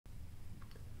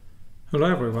Hello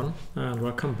everyone, and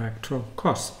welcome back to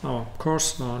COSS, our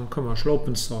course on commercial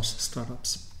open source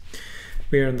startups.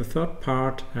 We are in the third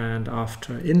part, and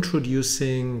after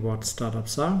introducing what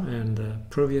startups are in the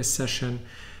previous session,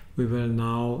 we will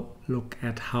now look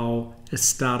at how a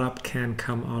startup can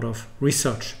come out of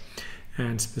research,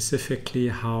 and specifically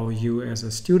how you as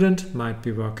a student might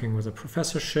be working with a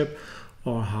professorship,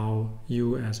 or how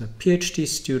you as a PhD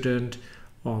student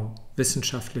or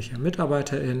wissenschaftlicher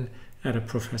Mitarbeiterin at a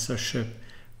professorship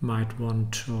might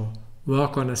want to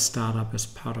work on a startup as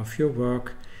part of your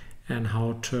work, and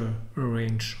how to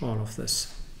arrange all of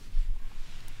this.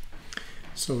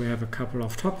 So we have a couple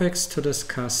of topics to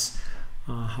discuss: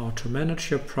 how to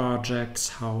manage your projects,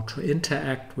 how to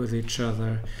interact with each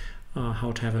other,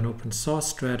 how to have an open source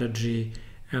strategy,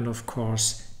 and of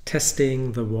course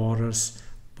testing the waters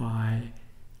by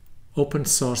open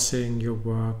sourcing your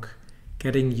work,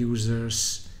 getting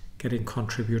users, getting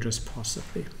contributors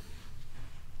possibly.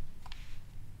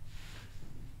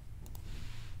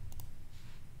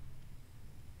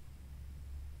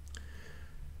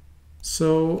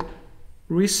 So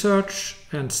research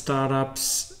and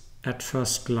startups at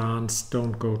first glance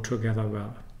don't go together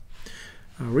well.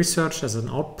 Research as an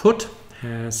output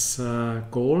has a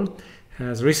goal,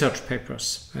 has research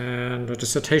papers and a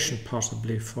dissertation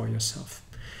possibly for yourself.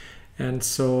 And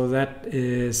so that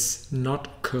is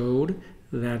not code.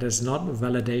 That is not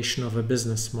validation of a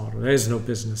business model. There is no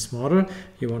business model.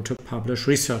 You want to publish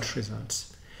research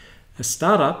results. A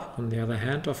startup, on the other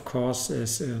hand, of course,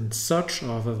 is in search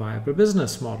of a viable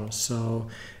business model. So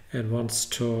it wants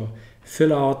to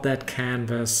fill out that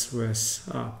canvas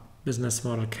with business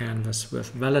model canvas with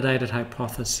validated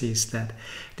hypotheses that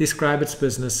describe its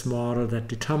business model, that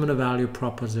determine a value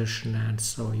proposition, and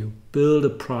so you build a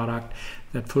product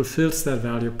that fulfills that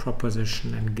value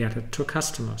proposition and get it to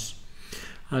customers.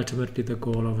 Ultimately, the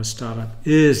goal of a startup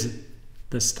is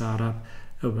the startup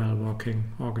a well-working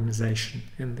organization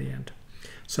in the end.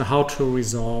 So how to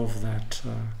resolve that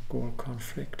goal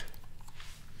conflict?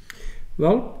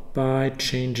 Well, by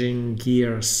changing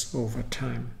gears over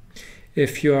time.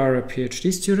 If you are a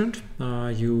PhD student,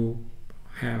 you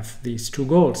have these two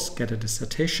goals: get a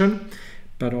dissertation,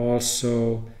 but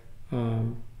also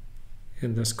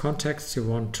in this context, you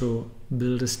want to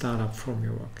build a startup from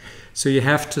your work. So you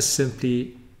have to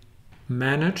simply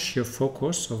manage your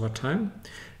focus over time,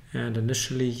 and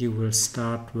initially you will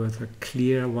start with a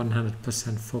clear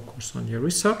 100% focus on your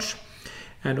research,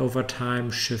 and over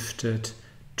time shift it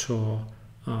to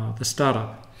the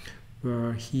startup,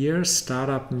 where here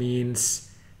startup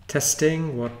means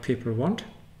testing what people want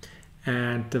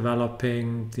and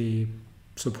developing the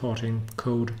supporting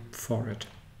code for it.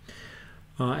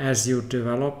 As you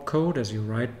develop code, as you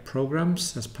write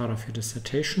programs as part of your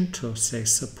dissertation to, say,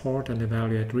 support and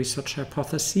evaluate research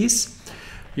hypotheses,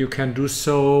 you can do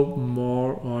so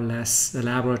more or less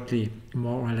elaborately,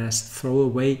 more or less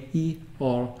throwaway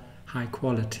or high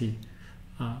quality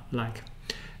like.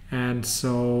 And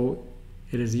so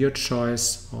it is your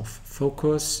choice of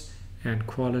focus and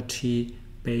quality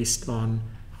based on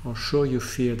how sure you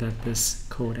feel that this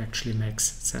code actually makes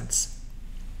sense.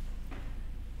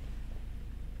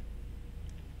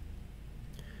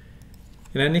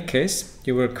 In any case,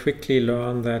 you will quickly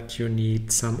learn that you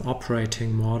need some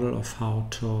operating model of how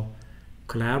to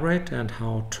collaborate and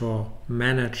how to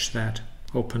manage that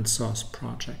open source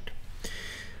project.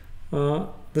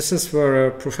 This is where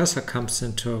a professor comes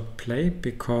into play,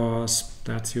 because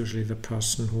that's usually the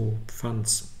person who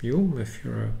funds you if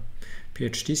you're a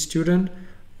PhD student,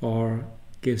 or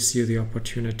gives you the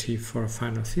opportunity for a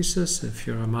final thesis if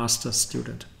you're a master's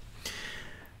student.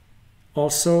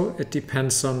 Also, it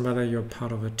depends on whether you're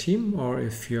part of a team or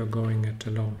if you're going it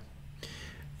alone.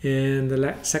 In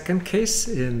the second case,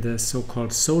 in the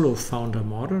so-called solo founder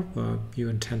model, where you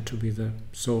intend to be the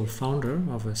sole founder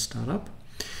of a startup,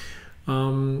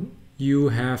 you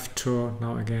have to,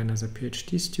 now again as a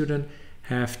PhD student,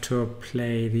 have to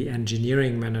play the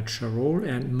engineering manager role,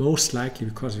 and most likely,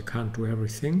 because you can't do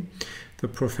everything, the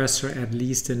professor at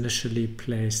least initially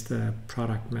plays the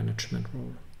product management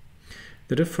role.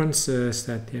 The difference is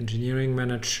that the engineering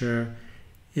manager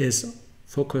is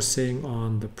focusing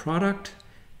on the product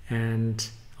and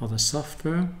or the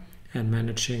software and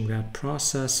managing that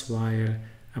process, while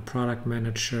a product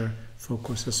manager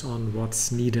focuses on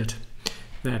what's needed.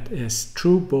 That is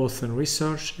true both in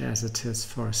research as it is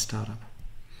for a startup.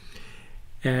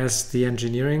 As the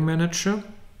engineering manager,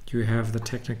 you have the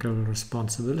technical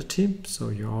responsibility, so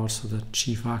you're also the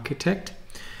chief architect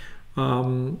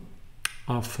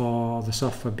for the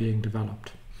software being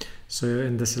developed. So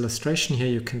in this illustration here,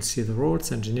 you can see the roles,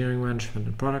 engineering management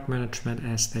and product management,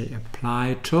 as they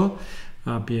apply to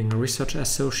being a research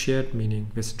associate,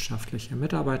 meaning wissenschaftliche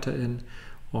Mitarbeiterin,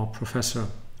 or professor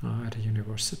at a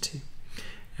university.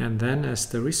 And then as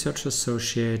the research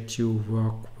associate, you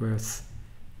work with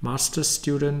master's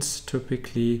students,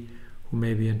 typically, who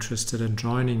may be interested in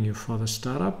joining you for the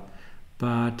startup.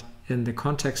 But in the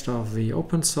context of the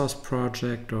open source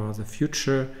project or the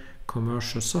future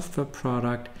commercial software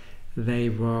product, they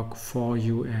work for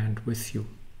you and with you.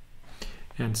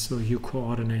 And so you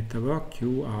coordinate the work,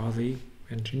 you are the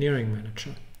engineering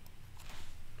manager.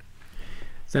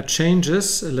 That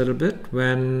changes a little bit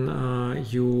when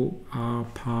you are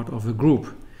part of a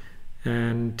group.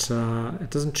 And it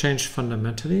doesn't change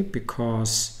fundamentally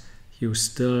because you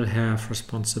still have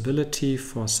responsibility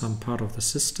for some part of the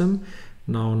system.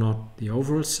 Now not the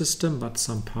overall system, but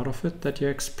some part of it that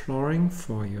you're exploring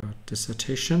for your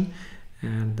dissertation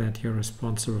and that you're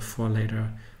responsible for later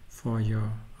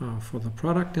for the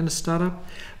product in a startup.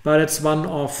 But it's one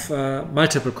of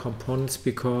multiple components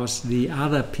because the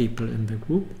other people in the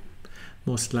group,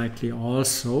 most likely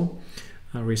also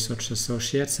research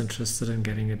associates interested in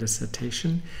getting a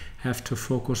dissertation, have to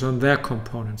focus on their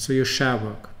components. So you share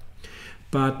work.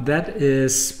 But that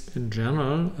is, in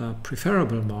general, a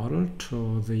preferable model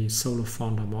to the solo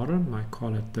founder model. I might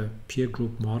call it the peer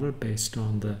group model based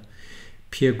on the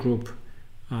peer group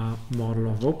model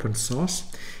of open source,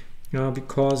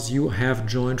 because you have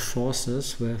joined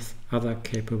forces with other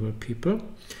capable people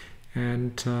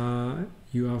and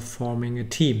you are forming a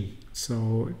team.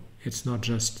 So it's not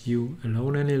just you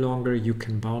alone any longer. You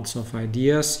can bounce off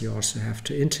ideas. You also have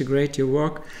to integrate your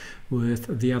work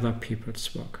with the other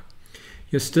people's work.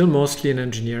 You're still mostly an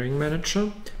engineering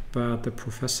manager, but the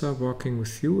professor working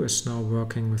with you is now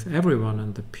working with everyone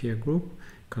in the peer group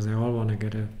because they all want to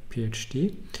get a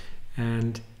PhD.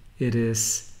 And it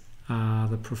is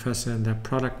the professor in their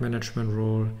product management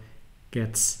role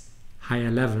gets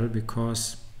higher level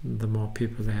because the more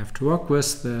people they have to work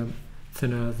with, the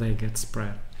thinner they get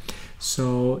spread.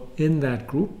 So in that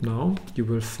group now, you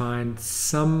will find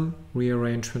some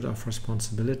rearrangement of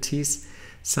responsibilities,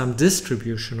 some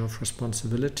distribution of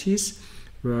responsibilities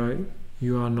where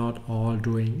you are not all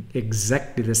doing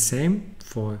exactly the same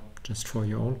just for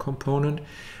your own component,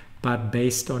 but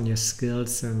based on your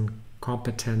skills and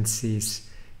competencies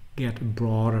get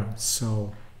broader.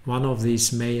 So one of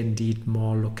these may indeed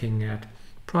more looking at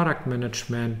product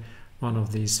management, one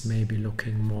of these may be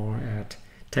looking more at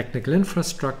technical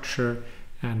infrastructure,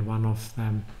 and one of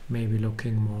them may be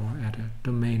looking more at a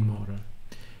domain model.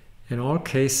 In all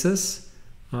cases,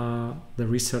 the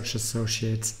research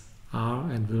associates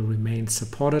are and will remain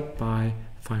supported by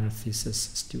final thesis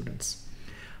students.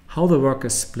 How the work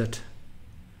is split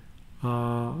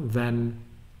then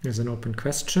is an open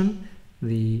question.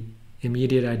 The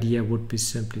immediate idea would be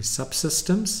simply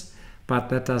subsystems, but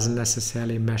that doesn't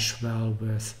necessarily mesh well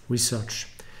with research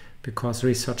because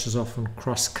research is often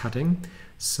cross-cutting.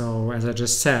 So as I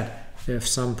just said, if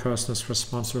some person is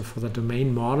responsible for the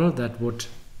domain model, that would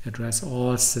address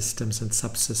all systems and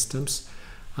subsystems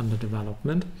under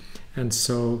development. And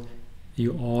so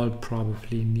you all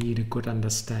probably need a good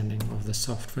understanding of the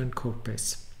software and code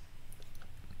base.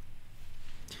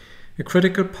 A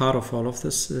critical part of all of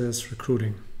this is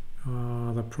recruiting.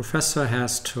 The professor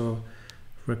has to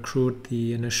recruit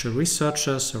the initial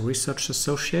researchers or research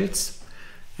associates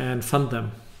and fund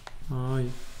them.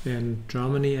 In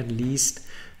Germany, at least,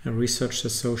 a research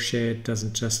associate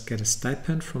doesn't just get a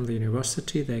stipend from the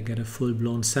university, they get a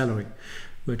full-blown salary,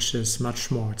 which is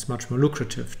much more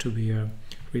lucrative to be a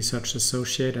research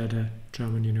associate at a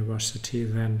German university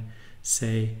than,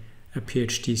 say, a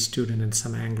PhD student in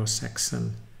some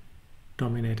Anglo-Saxon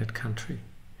dominated country.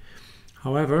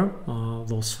 However,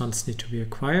 those funds need to be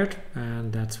acquired,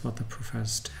 and that's what the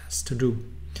professor has to do.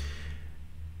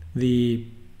 The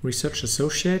research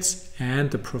associates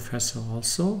and the professor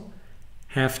also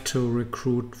have to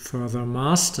recruit further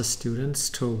master students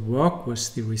to work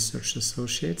with the research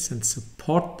associates and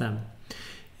support them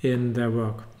in their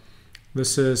work.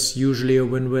 This is usually a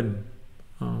win-win.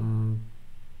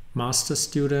 Master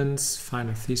students,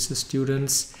 final thesis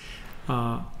students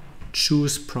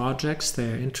choose projects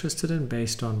they are interested in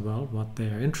based on, well, what they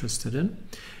are interested in.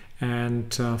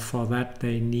 And for that,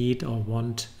 they need or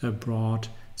want a broad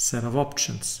set of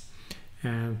options.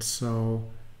 And so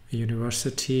a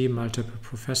university, multiple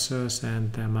professors,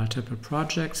 and their multiple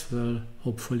projects will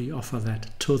hopefully offer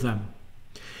that to them.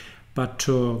 But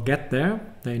to get there,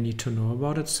 they need to know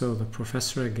about it. So the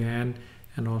professor again,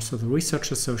 and also the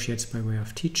research associates by way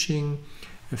of teaching,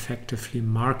 effectively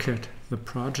market the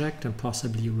project and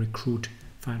possibly recruit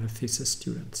final thesis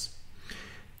students.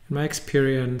 In my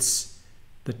experience,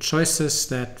 the choices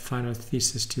that final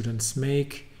thesis students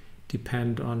make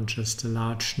depend on just a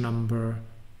large number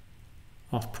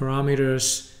of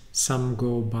parameters. Some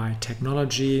go by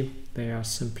technology. They are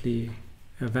simply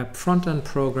a web front-end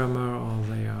programmer or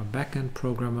they are a back-end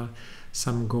programmer.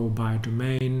 Some go by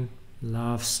domain,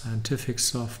 love scientific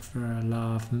software,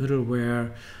 love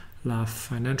middleware, love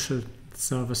financial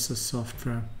services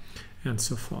software, and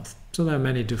so forth. So there are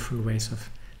many different ways of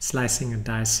slicing and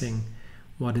dicing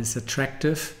what is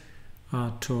attractive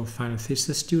to final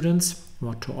thesis students,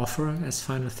 what to offer as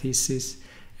final thesis,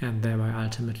 and thereby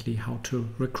ultimately how to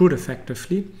recruit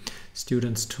effectively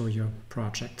students to your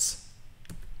projects.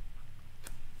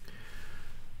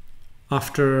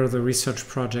 After the research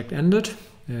project ended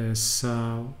is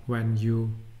when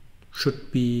you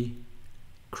should be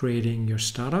creating your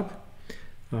startup,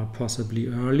 possibly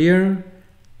earlier,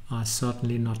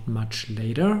 certainly not much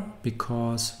later,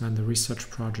 because when the research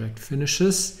project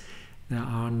finishes, there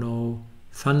are no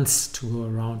funds to go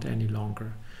around any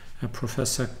longer. A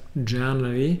professor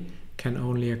generally can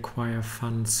only acquire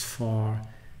funds for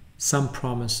some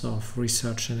promise of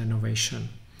research and innovation.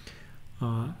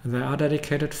 There are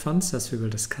dedicated funds, as we will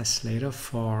discuss later,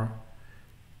 for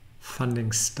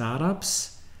funding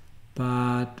startups,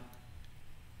 but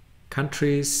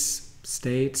countries,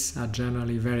 states are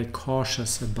generally very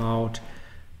cautious about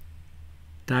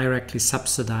directly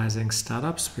subsidizing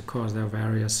startups because there are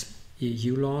various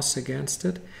EU laws against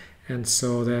it, and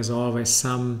so there's always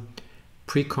some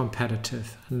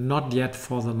pre-competitive, not yet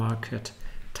for the market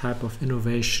type of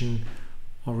innovation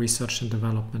or research and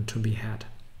development to be had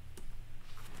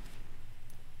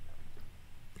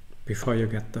before you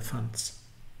get the funds,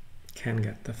 can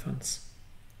get the funds.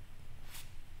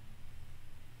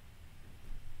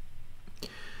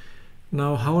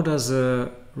 Now, how does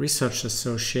a research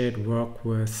associate work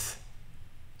with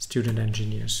student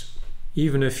engineers?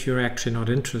 Even if you're actually not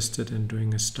interested in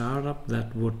doing a startup,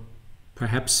 that would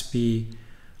perhaps be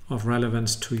of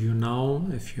relevance to you now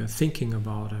if you're thinking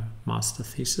about a master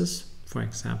thesis, for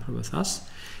example, with us,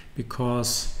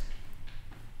 because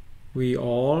we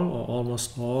all, or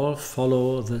almost all,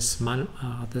 follow this model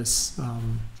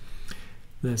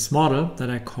that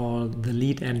I call the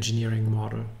lead engineering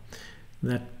model.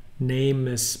 That name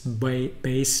is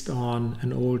based on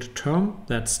an old term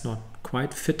that's not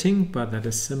quite fitting, but that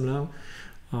is similar,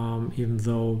 even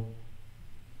though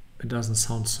it doesn't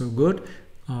sound so good,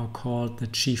 called the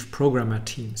chief programmer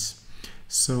teams.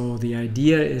 So the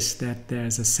idea is that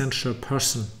there's a central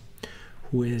person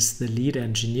who is the lead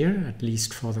engineer, at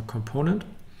least for the component.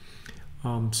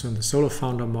 So in the solo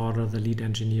founder model, the lead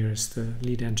engineer is the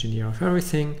lead engineer of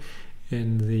everything.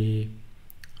 In the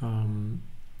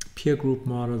peer group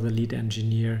model, the lead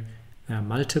engineer, there are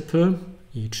multiple.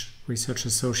 Each research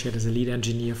associate is a lead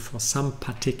engineer for some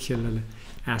particular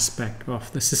aspect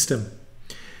of the system.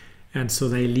 And so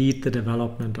they lead the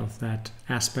development of that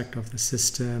aspect of the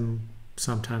system.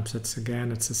 Sometimes it's a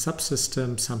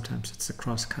subsystem, sometimes it's a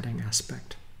cross-cutting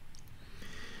aspect.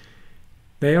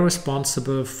 They are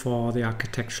responsible for the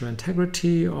architectural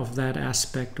integrity of that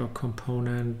aspect or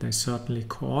component. They certainly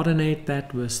coordinate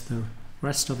that with the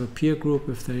rest of a peer group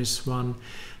if there is one.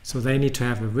 So they need to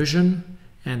have a vision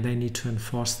and they need to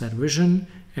enforce that vision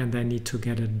and they need to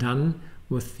get it done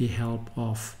with the help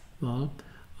of,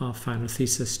 final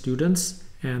thesis students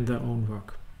and their own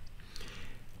work.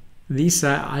 These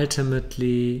are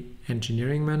ultimately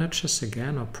engineering managers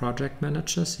again, or project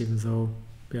managers, even though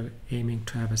we're aiming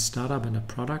to have a startup and a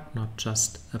product, not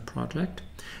just a project,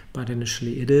 but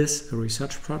initially it is a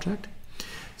research project.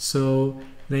 So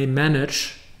they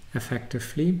manage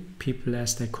effectively people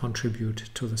as they contribute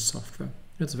to the software.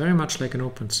 It's very much like an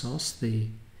open source. The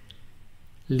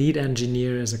lead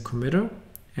engineer is a committer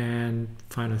and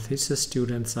final thesis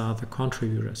students are the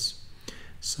contributors.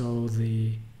 So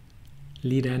the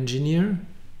lead engineer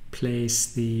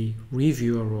plays the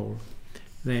reviewer role.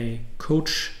 They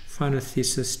coach final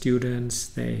thesis students,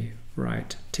 they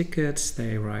write tickets,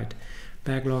 they write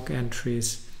backlog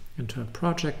entries into a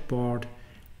project board,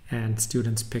 and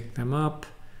students pick them up,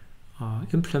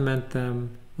 implement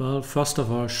them. Well, first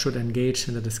of all, should engage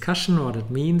in the discussion what it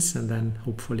means, and then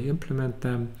hopefully implement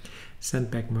them,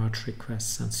 send back merge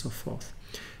requests, and so forth.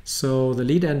 So the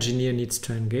lead engineer needs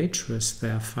to engage with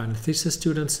their final thesis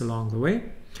students along the way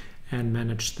and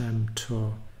manage them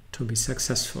to be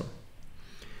successful.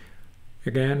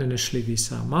 Again, initially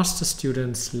these are master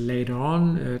students. Later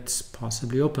on, it's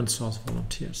possibly open source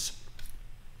volunteers.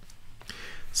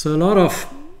 So a lot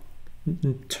of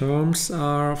terms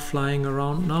are flying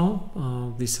around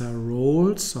now. These are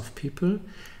roles of people,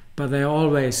 but they're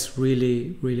always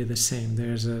really the same.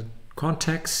 There's a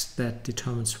context that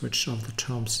determines which of the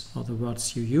terms or the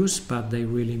words you use, but they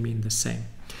really mean the same.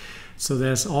 So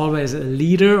there's always a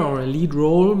leader or a lead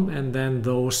role, and then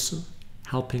those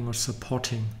helping or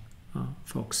supporting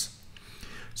folks.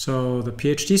 So the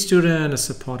PhD student is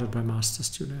supported by master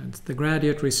students, the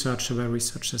graduate researcher by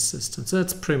research assistants. So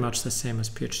it's pretty much the same as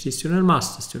PhD student and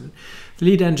master student. The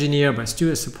lead engineer by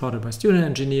students supported by student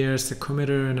engineers. The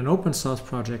committer in an open source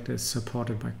project is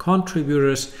supported by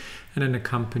contributors. And in a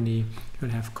company,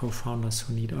 you'll have co-founders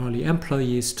who need early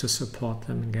employees to support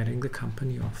them in getting the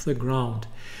company off the ground.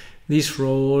 These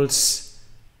roles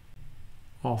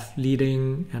of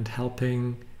leading and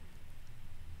helping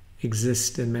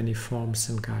exist in many forms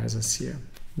and guises here.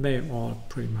 They all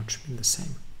pretty much mean the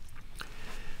same.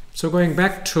 So going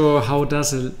back to how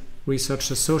does a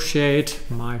research associate,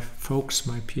 my folks,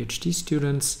 my PhD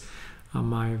students,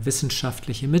 my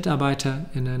wissenschaftliche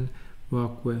MitarbeiterInnen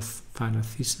work with final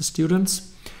thesis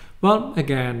students. Well,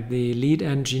 again, the lead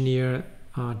engineer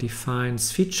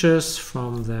defines features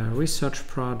from their research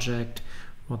project,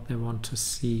 what they want to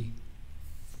see,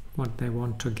 what they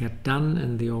want to get done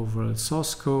in the overall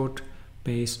source code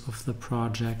base of the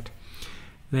project.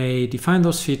 They define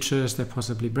those features, they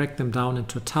possibly break them down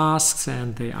into tasks,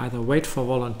 and they either wait for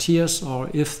volunteers, or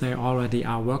if they already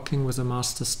are working with a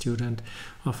master student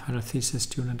or final thesis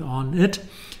student on it,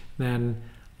 then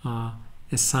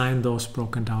assign those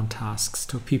broken down tasks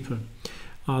to people.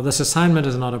 This assignment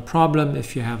is not a problem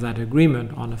if you have that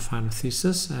agreement on a final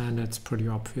thesis, and it's pretty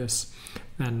obvious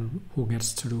then who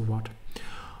gets to do what.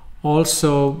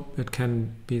 Also, it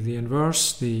can be the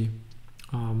inverse. The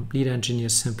lead engineer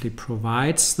simply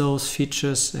provides those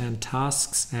features and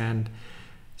tasks, and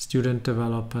student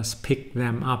developers pick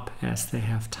them up as they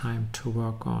have time to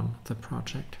work on the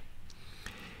project.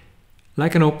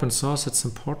 Like in open source, it's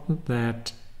important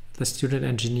that the student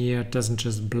engineer doesn't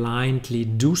just blindly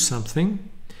do something,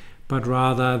 but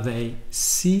rather they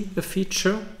see the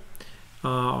feature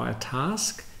or a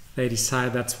task. They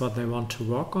decide that's what they want to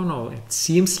work on, or it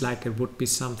seems like it would be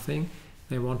something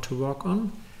they want to work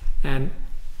on. And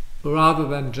rather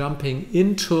than jumping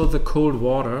into the cold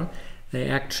water, they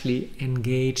actually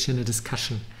engage in a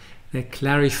discussion. They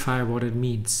clarify what it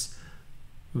means,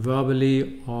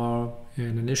 verbally or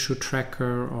in an issue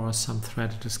tracker or some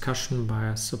threaded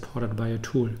discussion supported by a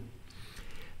tool.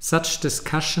 Such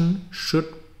discussion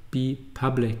should be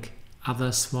public.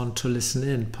 Others want to listen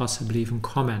in, possibly even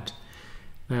comment.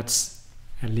 That's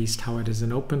at least how it is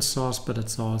in open source, but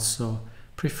it's also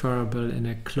preferable in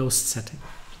a closed setting.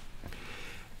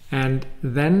 And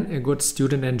then a good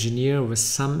student engineer with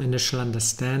some initial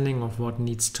understanding of what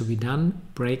needs to be done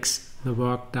breaks the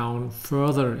work down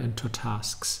further into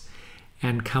tasks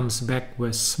and comes back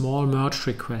with small merge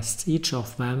requests, each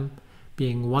of them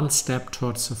being one step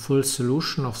towards a full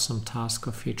solution of some task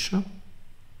or feature,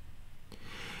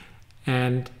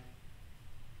 and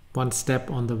one step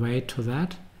on the way to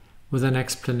that with an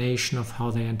explanation of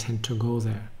how they intend to go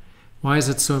there. Why is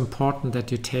it so important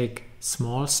that you take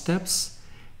small steps?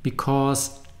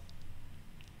 Because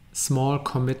small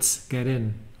commits get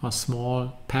in, or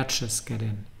small patches get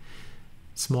in,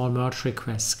 small merge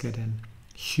requests get in.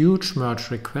 Huge merge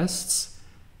requests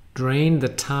drain the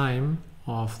time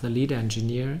of the lead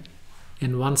engineer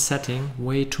in one setting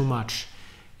way too much.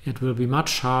 It will be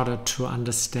much harder to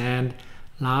understand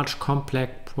large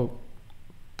complex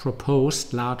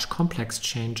proposed large complex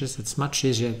changes. It's much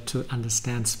easier to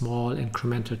understand small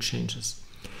incremental changes.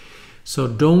 So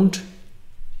don't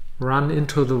run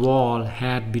into the wall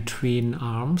head between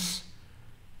arms,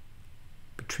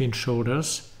 between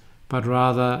shoulders, but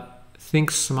rather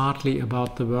think smartly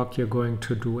about the work you're going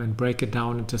to do and break it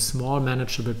down into small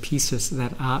manageable pieces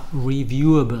that are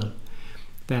reviewable,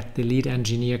 that the lead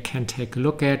engineer can take a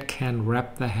look at, can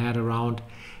wrap their head around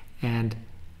and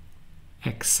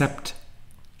accept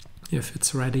if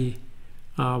it's ready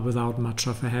without much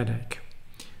of a headache.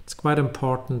 It's quite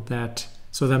important that,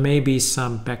 so there may be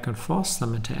some back and forth,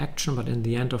 some interaction, but in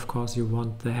the end, of course, you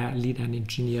want the lead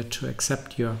engineer to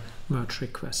accept your merge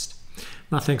request.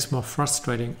 Nothing's more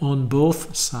frustrating on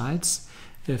both sides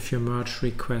if your merge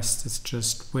request is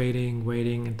just waiting,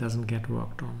 and doesn't get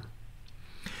worked on.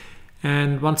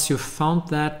 And once you've found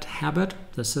that habit,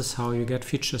 this is how you get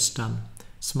features done.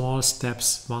 Small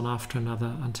steps, one after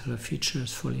another, until a feature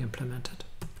is fully implemented.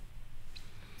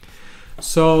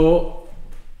 So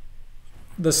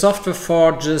the software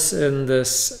forges in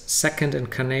this second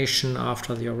incarnation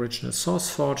after the original source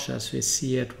forge, as we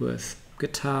see it with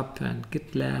GitHub and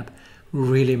GitLab,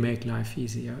 really make life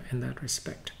easier in that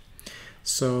respect.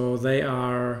 So they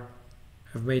have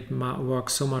made work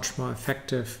so much more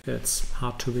effective. It's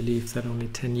hard to believe that only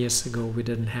 10 years ago we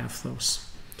didn't have those.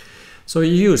 So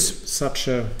you use such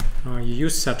a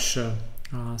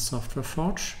software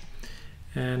forge,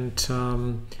 And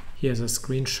here's a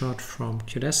screenshot from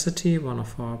Cudacity, one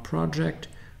of our project,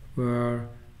 where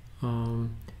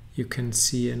you can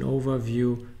see an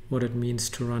overview what it means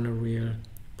to run a real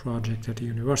project at a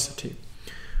university.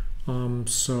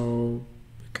 So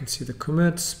you can see the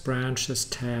commits, branches,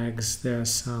 tags.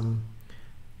 There's some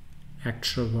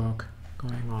actual work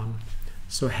going on.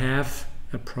 So have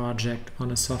a project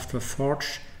on a software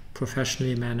forge,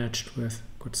 professionally managed with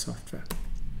good software.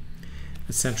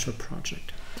 Essential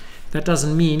project. That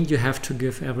doesn't mean you have to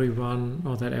give everyone,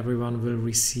 or that everyone will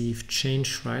receive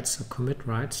change rights or commit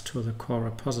rights to the core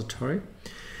repository.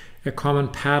 A common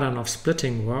pattern of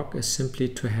splitting work is simply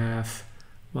to have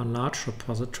one large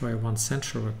repository, one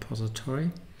central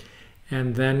repository,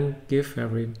 and then give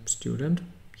every student,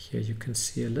 here you can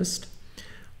see a list,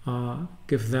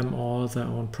 give them all their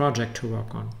own project to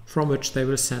work on, from which they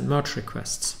will send merge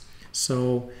requests.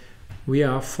 So we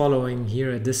are following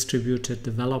here a distributed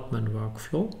development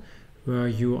workflow where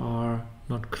you are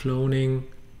not cloning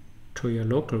to your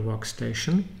local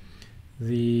workstation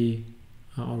the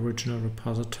original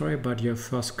repository, but you're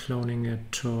first cloning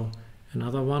it to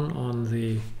another one on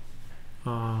the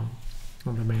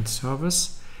main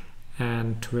service,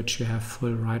 and to which you have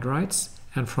full write rights,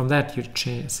 and from that you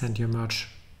send your merge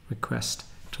request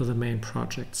to the main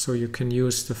project. So you can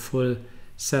use the full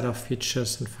set of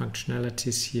features and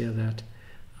functionalities here that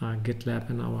GitLab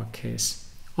in our case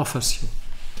offers you.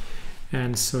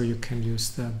 And so you can use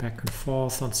the back and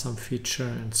forth on some feature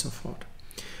and so forth.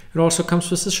 It also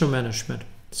comes with issue management.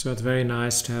 So it's very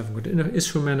nice to have good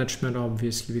issue management,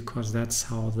 obviously, because that's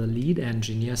how the lead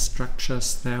engineer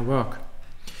structures their work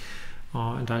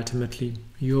and ultimately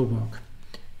your work.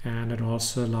 And it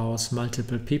also allows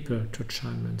multiple people to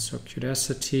chime in. So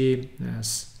Cudacity,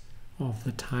 as of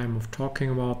the time of talking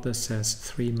about this, has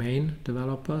 3 main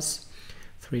developers,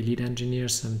 3 lead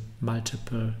engineers, and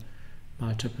multiple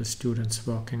students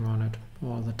working on it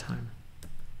all the time.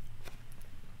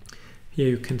 Here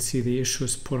you can see the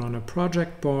issues put on a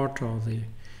project board or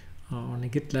on a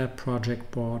GitLab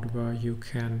project board, where you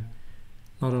can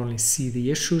not only see the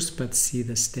issues but see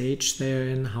the stage they're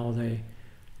in, how they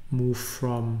move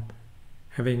from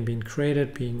having been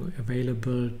created, being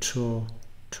available to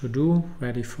do,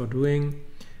 ready for doing,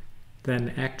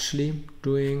 then actually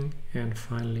doing, and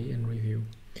finally in review.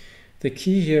 The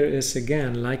key here is,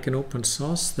 again, like in open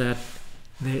source, that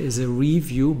there is a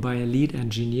review by a lead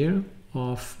engineer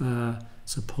of a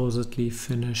supposedly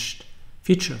finished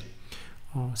feature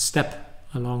or step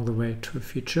along the way to a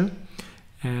feature,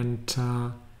 and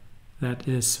that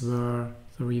is where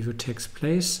the review takes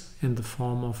place in the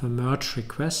form of a merge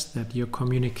request that you're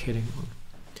communicating on.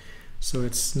 So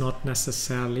it's not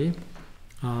necessarily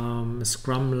a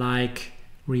Scrum-like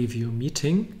review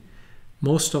meeting.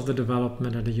 Most of the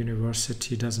development at a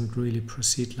university doesn't really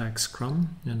proceed like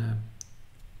Scrum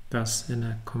does in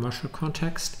a commercial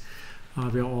context.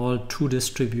 We are all too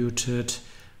distributed,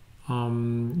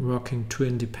 working too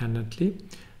independently.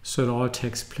 So it all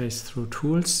takes place through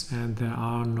tools, and there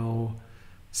are no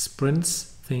sprints.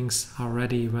 Things are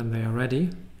ready when they are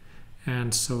ready.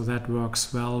 And so that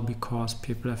works well because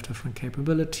people have different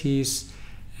capabilities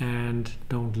and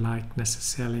don't like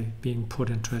necessarily being put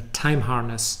into a time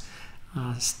harness,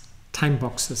 time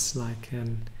boxes like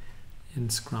in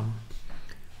Scrum.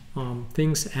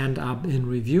 Things end up in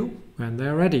review when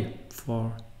they're ready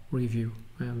for review,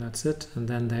 and that's it, and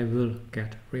then they will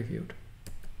get reviewed.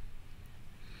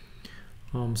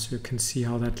 So you can see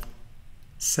how that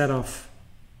set of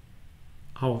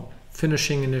how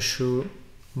finishing an issue,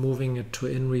 moving it to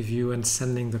in review, and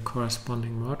sending the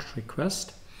corresponding merge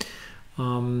request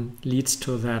leads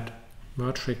to that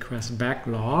merge request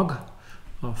backlog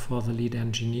for the lead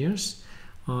engineers.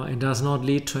 It does not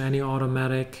lead to any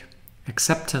automatic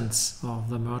acceptance of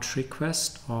the merge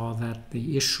request, or that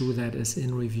the issue that is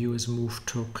in review is moved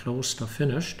to closed or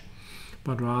finished,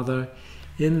 but rather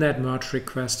in that merge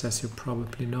request, as you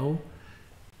probably know,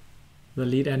 the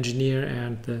lead engineer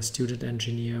and the student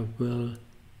engineer will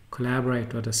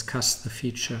collaborate or discuss the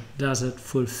feature. Does it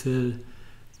fulfill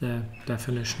the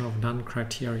definition of done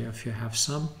criteria if you have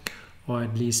some, or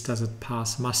at least does it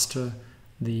pass muster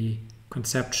the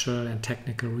conceptual and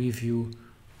technical review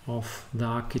of the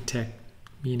architect,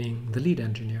 meaning the lead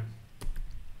engineer.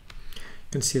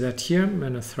 You can see that here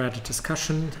in a threaded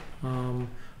discussion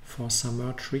for some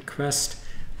merge request.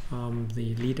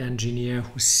 The lead engineer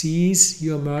who sees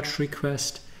your merge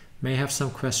request may have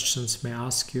some questions, may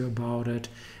ask you about it,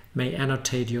 may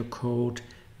annotate your code,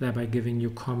 thereby giving you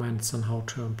comments on how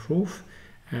to improve,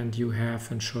 and you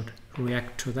have and should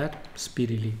react to that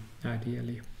speedily,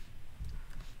 ideally.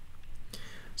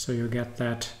 So you get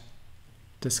that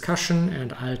discussion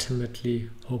and ultimately,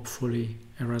 hopefully,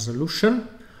 a resolution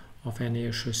of any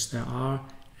issues there are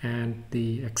and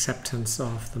the acceptance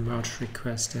of the merge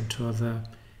request into the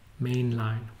main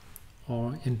line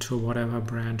or into whatever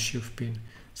branch you've been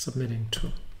submitting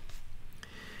to.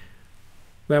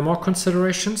 There are more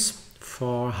considerations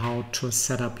for how to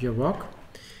set up your work.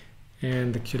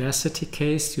 In the Cudacity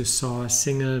case, you saw a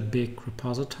single big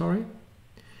repository,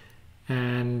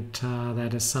 and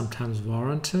that is sometimes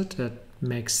warranted. It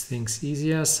makes things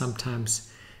easier.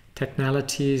 Sometimes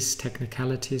technicalities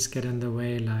get in the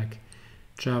way, like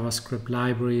JavaScript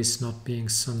libraries not being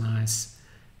so nice,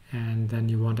 and then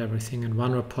you want everything in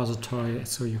one repository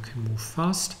so you can move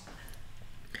fast.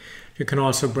 You can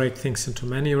also break things into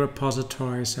many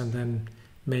repositories, and then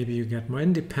maybe you get more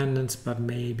independence, but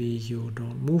maybe you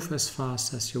don't move as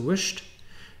fast as you wished,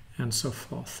 and so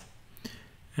forth.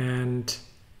 And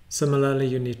similarly,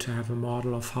 you need to have a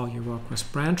model of how you work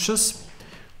with branches.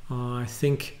 I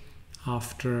think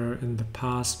in the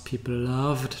past, people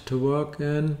loved to work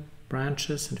in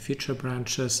branches and feature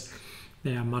branches.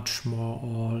 They are much more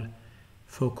all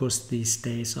focused these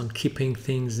days on keeping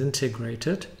things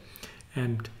integrated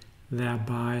and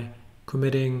thereby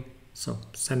committing, so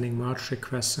sending merge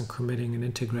requests and committing and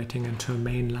integrating into a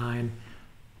main line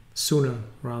sooner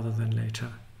rather than later.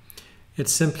 It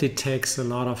simply takes a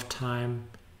lot of time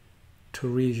to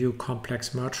review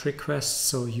complex merge requests,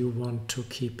 so you want to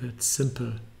keep it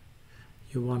simple.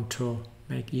 You want to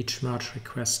make each merge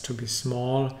request to be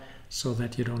small so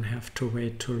that you don't have to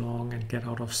wait too long and get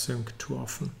out of sync too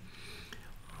often.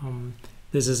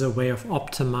 This is a way of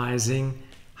optimizing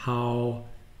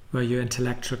where your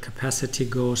intellectual capacity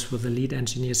goes, where the lead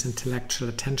engineer's intellectual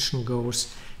attention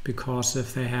goes, because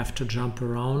if they have to jump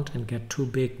around and get two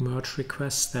big merge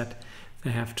requests that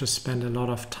they have to spend a lot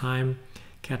of time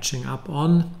catching up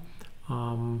on,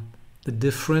 the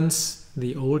difference,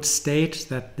 the old state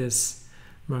that this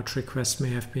merge request may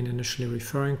have been initially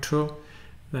referring to,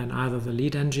 then either the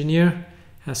lead engineer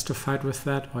has to fight with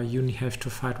that, or you have to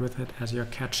fight with it as you're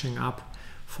catching up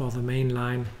for the main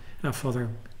line, for the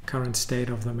current state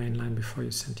of the main line before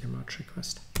you send your merge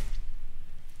request.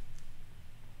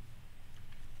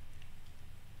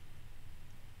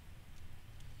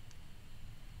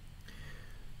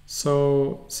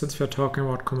 So, since we're talking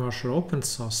about commercial open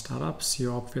source startups,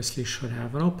 you obviously should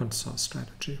have an open source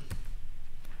strategy.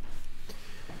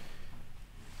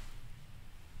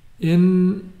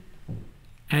 In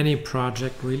any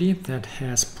project really that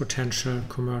has potential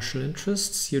commercial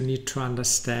interests, you need to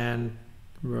understand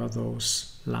where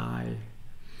those lie.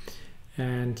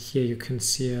 And here you can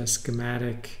see a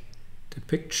schematic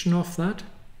depiction of that.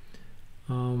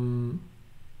 One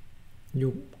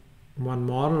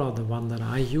model, or the one that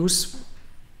I use,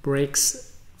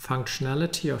 breaks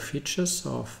functionality or features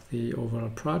of the overall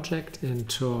project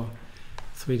into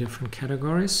three different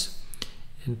categories.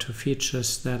 Into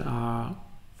features that are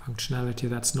functionality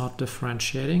that's not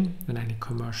differentiating in any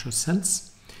commercial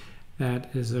sense. That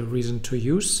is a reason to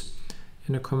use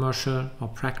in a commercial or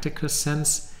practical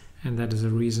sense, and that is a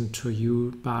reason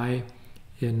to buy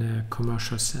in a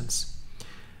commercial sense.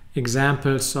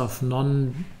 Examples of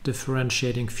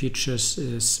non-differentiating features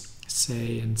is,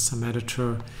 say, in some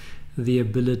editor, the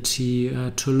ability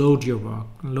to load your work.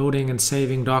 Loading and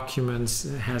saving documents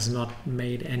has not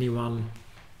made anyone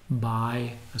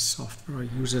buy a software or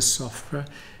use a software.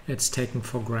 It's taken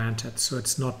for granted, so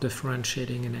it's not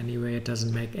differentiating in any way. It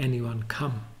doesn't make anyone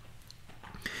come.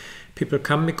 People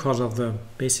come because of the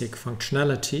basic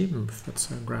functionality. If it's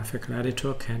a graphical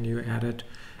editor, can you edit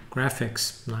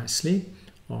graphics nicely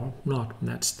or not?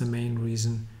 That's the main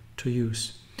reason to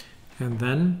use. And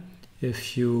then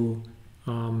if you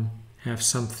have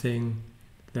something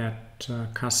that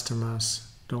customers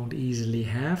don't easily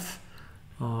have,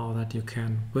 or that you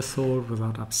can withhold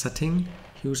without upsetting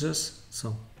users,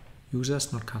 so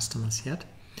users, not customers yet,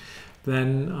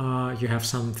 then you have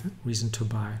some reason to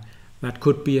buy. That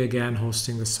could be, again,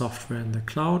 hosting the software in the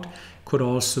cloud. Could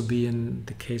also be, in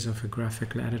the case of a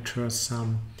graphical editor,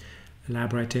 some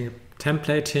elaborating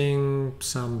templating,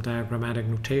 some diagrammatic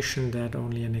notation that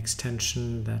only an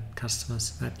extension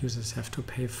that users have to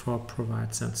pay for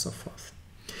provides, and so forth.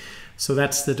 So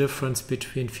that's the difference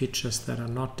between features that are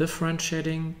not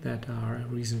differentiating, that are a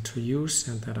reason to use,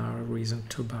 and that are a reason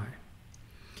to buy.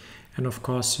 And of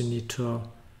course, you need to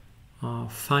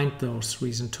find those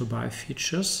reason to buy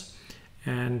features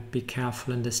and be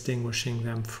careful in distinguishing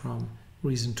them from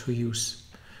reason to use.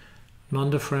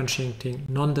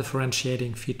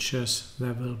 Non-differentiating features,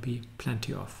 there will be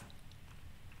plenty of.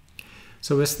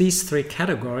 So with these three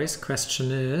categories,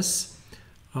 question is,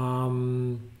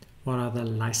 what are the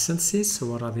licenses, so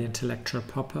what are the intellectual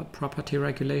property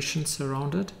regulations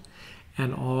around it,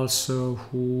 and also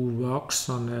who works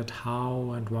on it,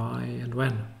 how and why and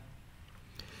when.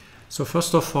 So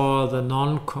first of all, the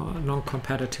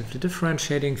non-competitively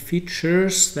differentiating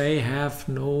features, they have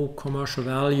no commercial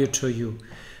value to you.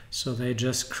 So they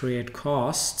just create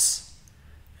costs.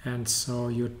 And so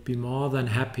you'd be more than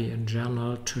happy in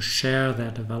general to share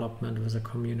their development with the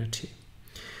community.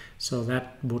 So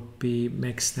that would be,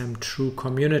 makes them true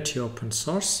community open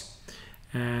source.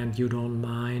 And you don't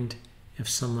mind if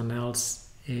someone else,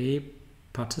 A,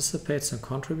 participates and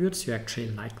contributes, you actually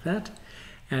like that.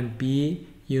 And B,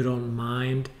 you don't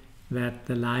mind that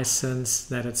the license,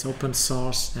 that it's open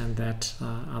source and that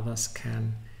others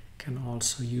can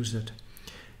also use it.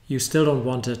 You still don't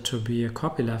want it to be a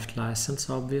copyleft license,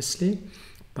 obviously,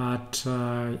 but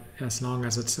as long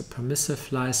as it's a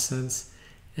permissive license,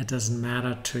 it doesn't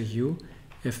matter to you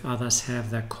if others have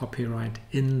their copyright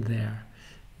in there,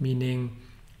 meaning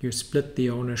you split the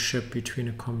ownership between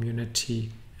a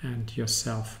community and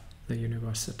yourself, the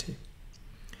university.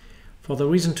 For the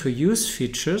reason to use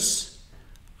features,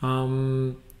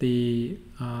 the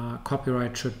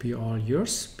copyright should be all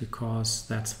yours because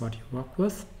that's what you work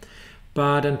with.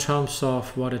 But in terms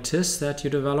of what it is that you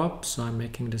develop, so I'm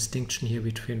making a distinction here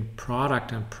between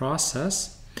product and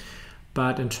process.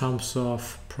 But in terms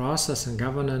of process and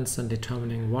governance and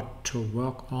determining what to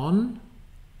work on,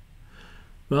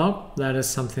 well, that is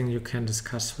something you can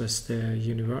discuss with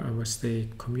the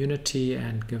community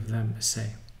and give them a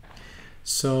say.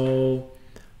 So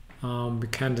we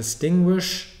can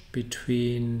distinguish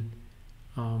between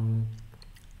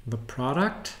the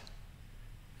product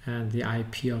and the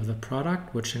IP of the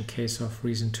product, which in case of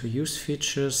reason to use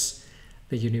features,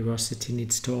 the university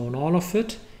needs to own all of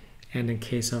it. And in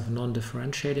case of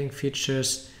non-differentiating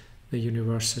features, the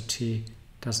university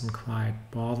doesn't quite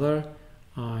bother.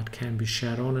 It can be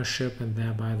shared ownership and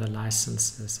thereby the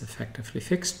license is effectively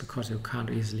fixed because you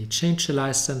can't easily change the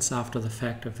license after the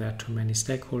fact if there are too many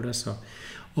stakeholders or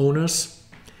owners.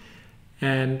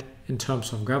 And in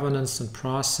terms of governance and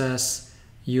process,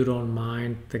 you don't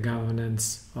mind the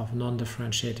governance of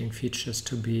non-differentiating features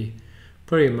to be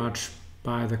pretty much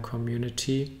by the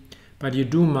community, but you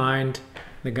do mind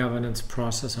the governance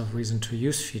process of reason to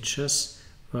use features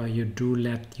where you do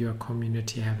let your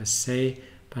community have a say,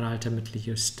 but ultimately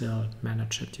you still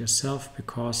manage it yourself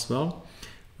because, well,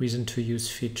 reason to use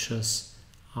features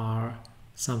are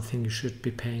something you should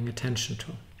be paying attention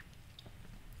to.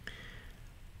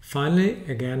 Finally,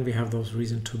 again, we have those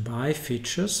reason to buy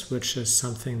features, which is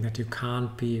something that you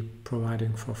can't be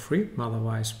providing for free.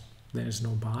 Otherwise, there is no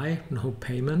buy, no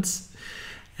payments.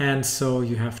 And so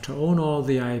you have to own all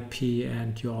the IP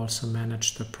and you also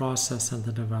manage the process and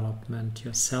the development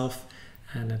yourself.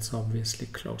 And it's obviously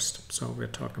closed. So we're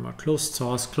talking about closed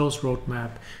source, closed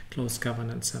roadmap, closed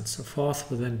governance, and so forth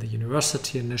within the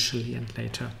university initially and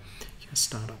later your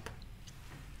startup.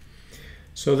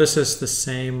 So this is the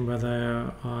same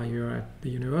whether you're at the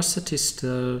university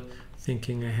still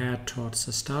thinking ahead towards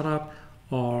the startup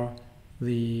or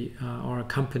a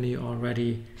company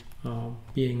already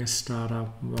being a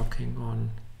startup working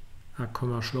on a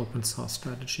commercial open source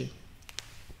strategy.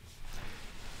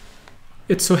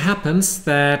 It so happens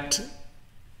that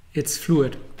it's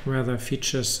fluid, whether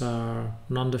features are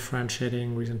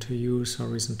non-differentiating, reason to use or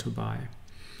reason to buy.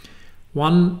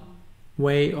 One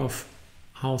way of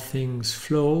how things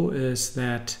flow is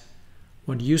that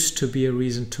what used to be a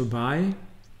reason to buy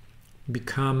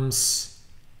becomes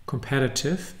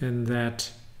competitive in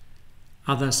that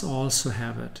others also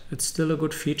have it. It's still a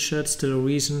good feature, it's still a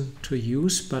reason to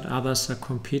use, but others are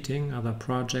competing, other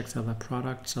projects, other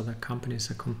products, other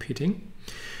companies are competing.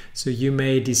 So you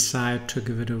may decide to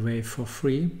give it away for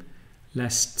free,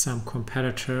 lest some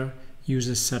competitor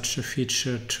uses such a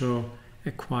feature to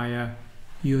acquire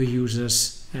your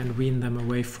users and wean them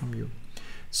away from you.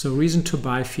 So reason to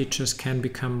buy features can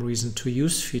become reason to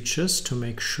use features to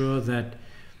make sure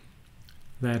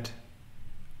that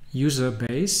user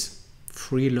base,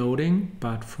 free loading,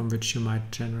 but from which you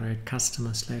might generate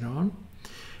customers later on,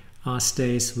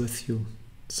 stays with you.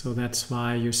 So that's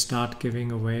why you start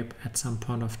giving away at some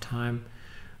point of time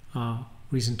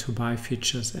reason to buy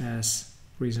features as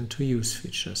reason to use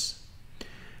features.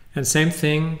 And same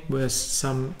thing with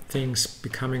some things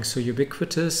becoming so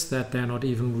ubiquitous that they're not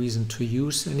even reason to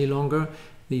use any longer.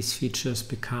 These features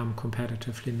become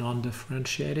competitively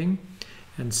non-differentiating.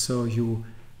 And so you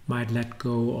might let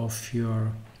go of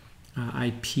your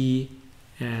IP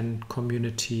and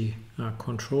community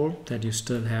control that you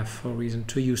still have for reason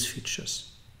to use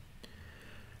features.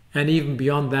 And even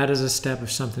beyond that is a step.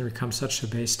 If something becomes such a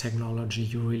base technology,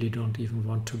 you really don't even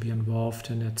want to be involved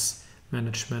in its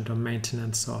management or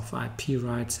maintenance of IP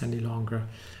rights any longer.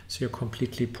 So you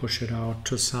completely push it out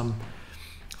to some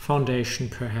foundation,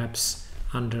 perhaps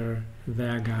under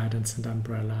their guidance and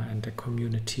umbrella and a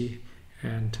community,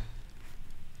 and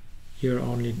you're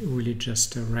only really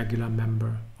just a regular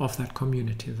member of that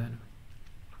community then.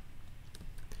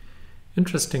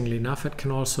 Interestingly enough, it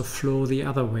can also flow the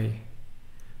other way.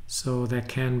 So there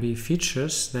can be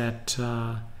features that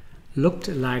looked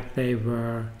like they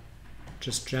were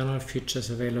just general features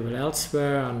available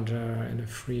elsewhere in a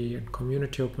free and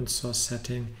community open source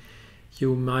setting.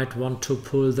 You might want to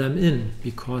pull them in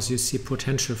because you see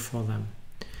potential for them.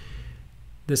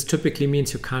 This typically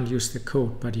means you can't use the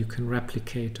code, but you can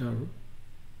replicate or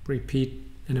repeat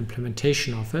an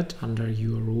implementation of it under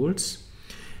your rules.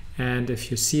 And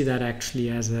if you see that actually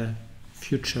as a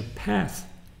future path,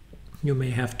 you may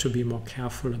have to be more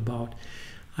careful about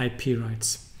IP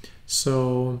rights.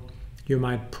 So you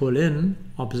might pull in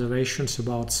observations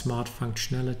about smart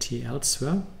functionality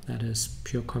elsewhere, that is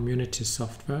pure community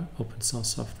software, open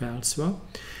source software elsewhere,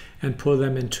 and pull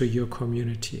them into your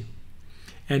community.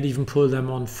 And even pull them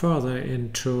on further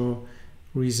into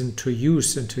reason to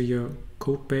use, into your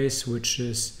code base, which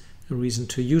is a reason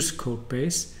to use code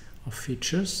base of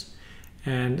features,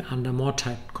 and under more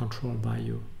tight control by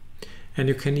you. And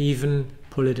you can even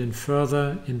pull it in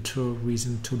further into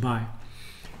reason to buy.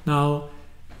 Now,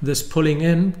 this pulling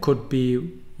in could be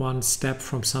one step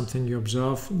from something you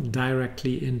observe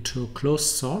directly into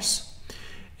closed source.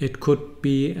 It could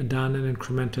be done in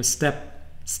incremental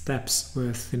steps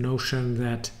with the notion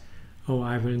that, oh,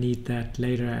 I will need that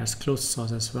later as closed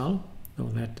source as well. Though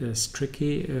that is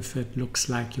tricky if it looks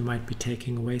like you might be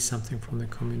taking away something from the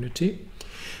community.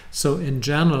 So in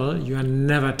general, you are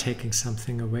never taking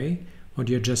something away. What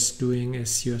you're just doing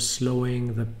is you're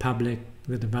slowing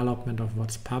the development of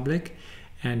what's public,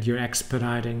 and you're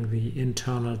expediting the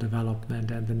internal development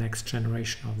and the next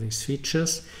generation of these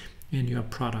features in your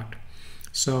product.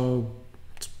 So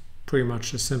it's pretty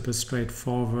much a simple,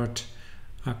 straightforward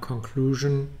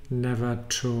conclusion: never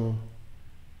to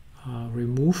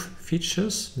remove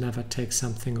features, never take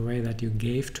something away that you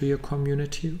gave to your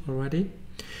community already.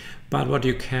 But what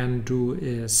you can do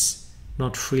is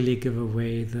not freely give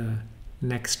away the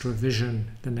next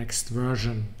revision, the next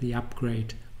version, the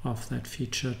upgrade of that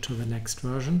feature to the next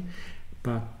version,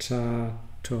 but to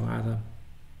either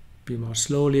be more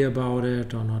slowly about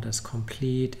it or not as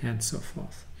complete and so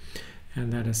forth.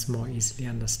 And that is more easily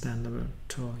understandable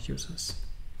to users.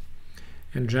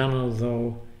 In general,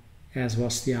 though, as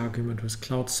was the argument with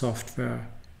cloud software,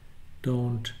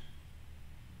 don't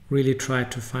really try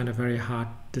to find a very hard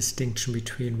distinction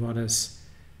between what is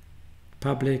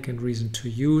public and reason to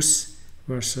use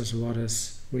versus what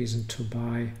is reason to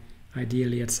buy.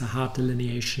 Ideally, it's a hard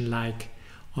delineation like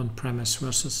on-premise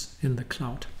versus in the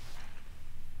cloud.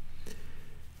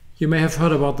 You may have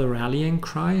heard about the rallying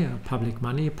cry, public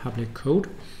money, public code,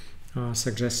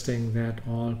 suggesting that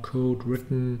all code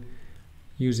written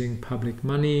using public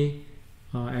money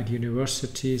at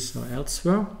universities or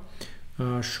elsewhere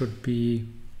should be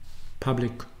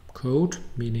public code,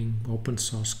 meaning open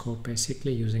source code,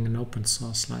 basically using an open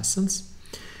source license.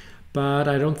 But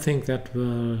I don't think that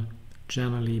will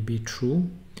generally be true,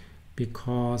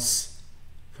 because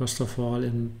first of all,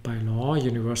 by law,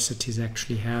 universities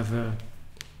actually are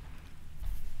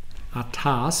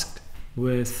tasked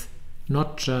with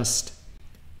not just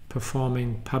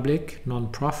performing public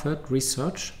non-profit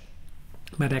research,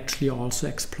 but actually also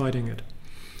exploiting it.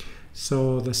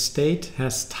 So the state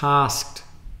has tasked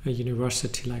a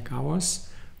university like ours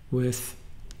with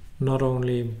not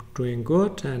only doing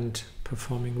good and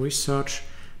performing research,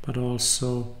 but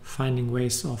also finding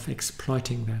ways of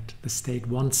exploiting that. The state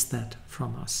wants that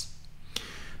from us.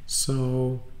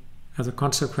 So as a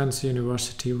consequence, the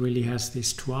university really has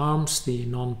these two arms: the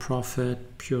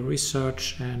non-profit pure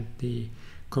research and the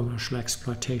commercial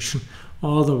exploitation,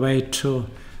 all the way to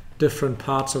different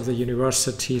parts of the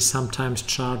university, sometimes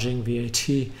charging VAT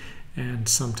and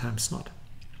sometimes not.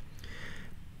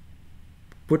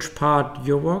 Which part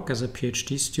your work as a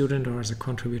PhD student or as a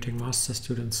contributing master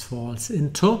student falls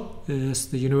into is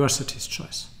the university's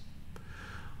choice.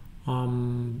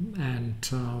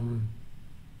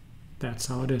 That's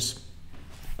how it is.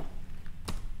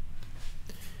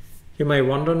 You may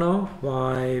wonder now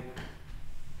why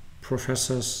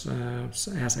professors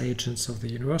as agents of the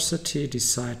university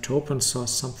decide to open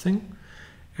source something.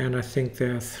 And I think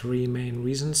there are three main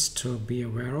reasons to be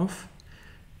aware of.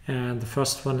 And the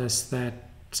first one is that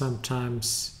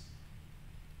sometimes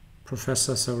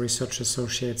professors or research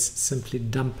associates simply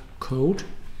dump code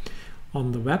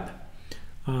on the web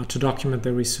to document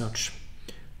the research.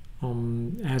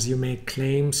 As you make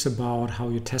claims about how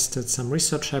you tested some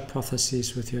research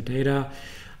hypotheses with your data,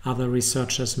 other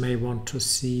researchers may want to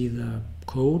see the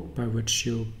code by which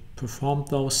you performed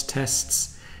those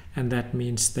tests, and that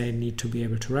means they need to be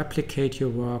able to replicate your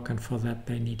work, and for that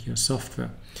they need your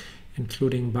software,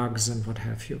 including bugs and what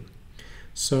have you.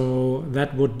 So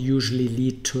that would usually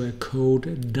lead to a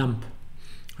code dump.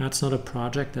 That's not a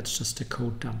project, that's just a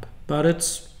code dump. But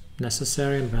it's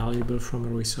necessary and valuable from a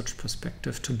research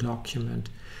perspective to document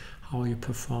how you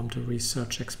performed a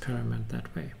research experiment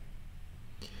that way.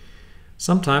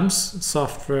 Sometimes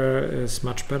software is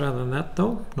much better than that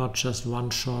though, not just one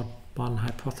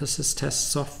hypothesis test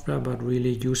software, but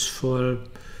really useful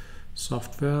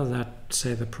software that,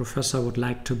 say, the professor would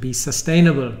like to be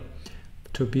sustainable,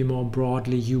 to be more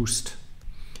broadly used,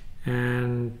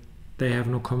 and they have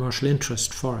no commercial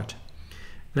interest for it.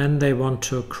 Then they want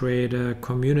to create a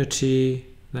community,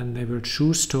 then they will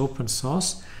choose to open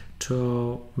source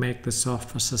to make the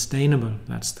software sustainable.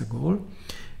 That's the goal.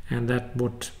 And that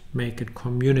would make it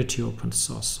community open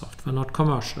source software, not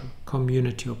commercial,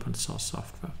 community open source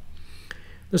software.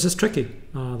 This is tricky.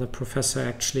 The professor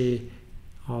actually,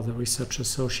 or the research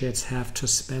associates, have to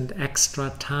spend extra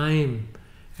time,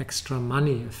 extra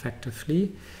money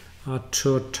effectively,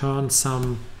 to turn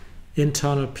some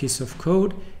internal piece of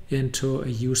code into a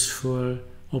useful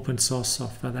open source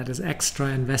software. That is extra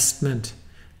investment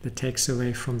that takes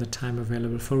away from the time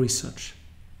available for research.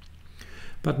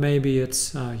 But maybe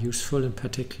it's useful in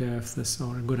particular if this,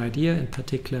 or a good idea in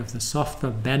particular if the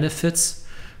software benefits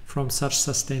from such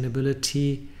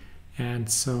sustainability, and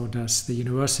so does the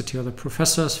university or the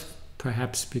professors,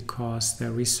 perhaps because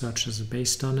their research is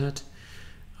based on it,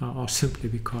 or simply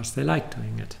because they like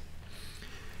doing it.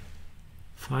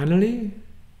 Finally,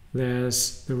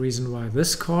 there's the reason why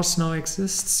this course now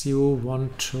exists. You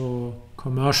want to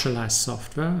commercialize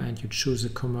software and you choose a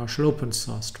commercial open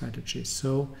source strategy.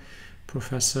 So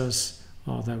professors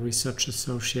or their research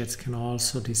associates can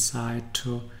also decide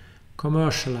to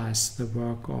commercialize the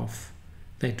work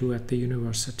they do at the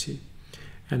university.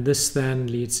 And this then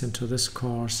leads into this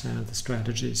course and the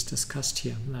strategies discussed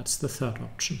here. And that's the third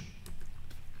option.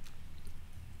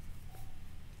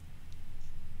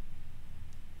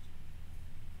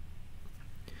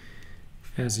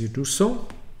 As you do so,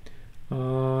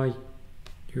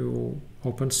 you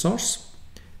open source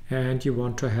and you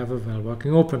want to have a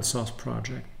well-working open source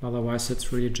project. Otherwise,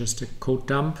 it's really just a code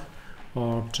dump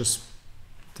or just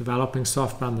developing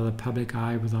software under the public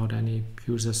eye without any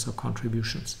users or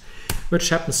contributions, which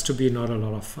happens to be not a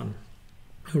lot of fun.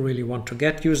 You really want to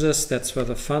get users. That's where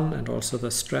the fun and also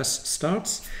the stress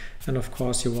starts. And of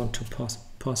course, you want to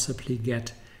possibly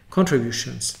get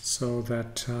contributions so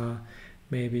that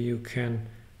maybe you can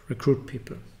recruit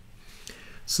people.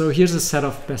 So here's a set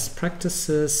of best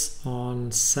practices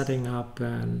on setting up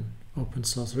an open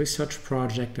source research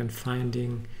project and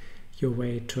finding your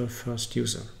way to a first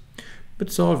user.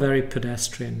 It's all very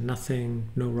pedestrian,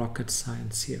 no rocket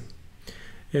science here.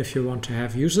 If you want to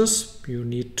have users, you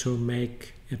need to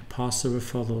make it possible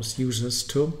for those users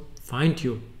to find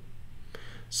you.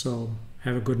 So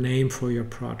have a good name for your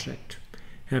project.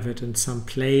 Have it in some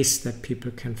place that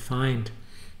people can find.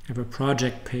 Have a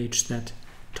project page that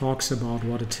talks about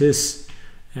what it is,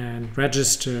 and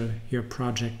register your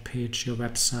project page, your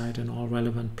website in all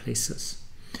relevant places.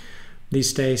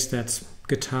 These days that's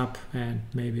GitHub and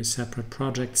maybe a separate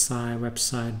project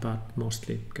website, but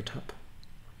mostly GitHub.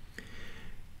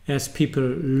 As people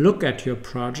look at your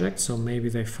project, so maybe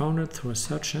they found it through a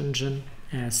search engine,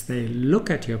 as they look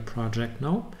at your project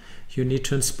now, you need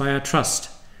to inspire trust,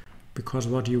 because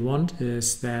what you want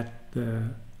is that the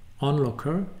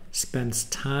onlooker spends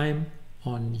time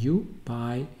on you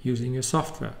by using your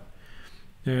software.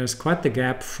 There's quite the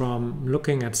gap from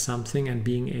looking at something and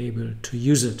being able to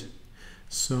use it.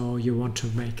 So you want to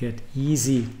make it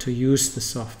easy to use the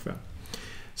software.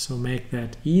 So make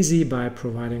that easy by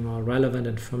providing all relevant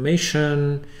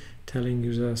information, telling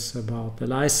users about the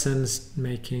license,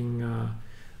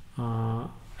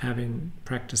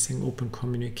 practicing open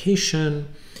communication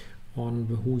on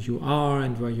who you are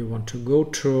and where you want to go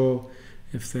to.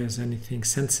 If there's anything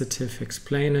sensitive,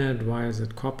 explain it. Why is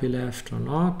it copyleft or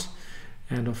not?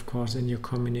 And of course, in your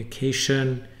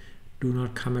communication, do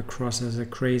not come across as a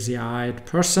crazy-eyed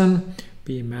person.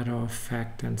 Be matter of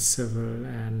fact and civil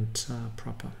and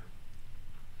proper.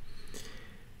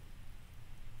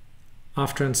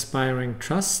 After inspiring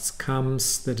trust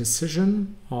comes the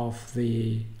decision of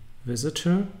the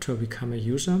visitor to become a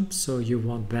user. So you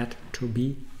want that to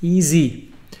be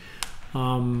easy. There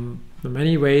are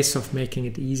many ways of making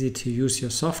it easy to use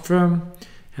your software.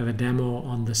 have a demo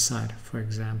on the site, for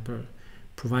example.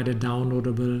 Provide a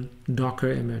downloadable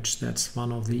Docker image. That's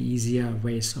one of the easier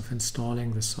ways of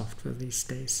installing the software these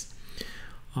days.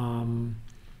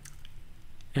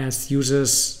 As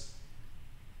users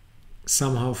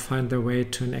somehow find their way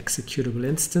to an executable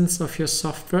instance of your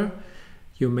software,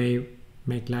 you may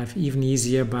make life even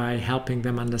easier by helping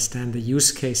them understand the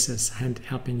use cases and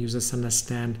helping users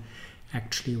understand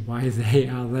actually why they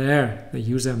are there. The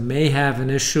user may have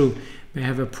an issue, may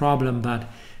have a problem, but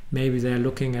maybe they're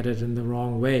looking at it in the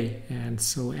wrong way. And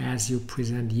so as you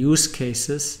present use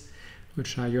cases,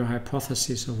 which are your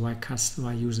hypotheses of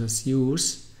why users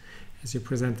use, as you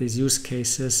present these use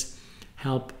cases,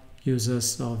 help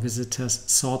users or visitors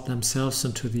sort themselves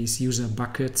into these user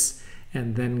buckets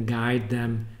and then guide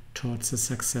them towards a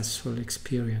successful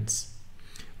experience.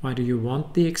 Why do you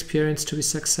want the experience to be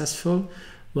successful?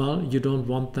 Well, you don't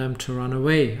want them to run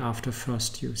away after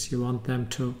first use. You want them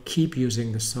to keep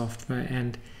using the software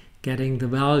and getting the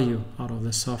value out of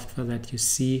the software that you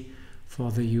see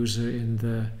for the user in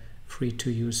the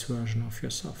free-to-use version of your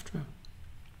software.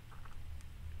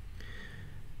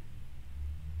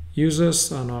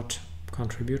 Users are not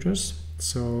contributors,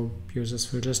 so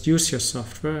users will just use your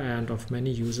software, and of many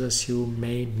users you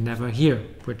may never hear,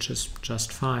 which is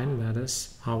just fine. That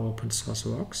is how open source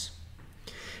works.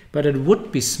 But it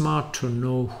would be smart to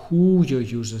know who your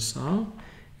users are,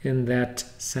 in that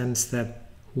sense that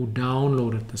who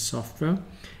downloaded the software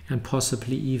and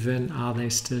possibly even are they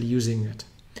still using it.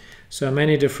 So there are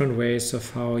many different ways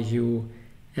of how you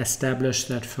establish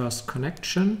that first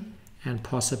connection and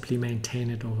possibly maintain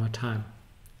it over time.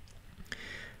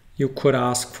 You could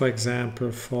ask, for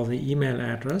example, for the email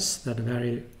address that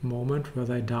very moment where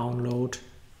they download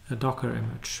a Docker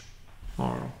image,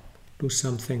 or do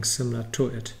something similar to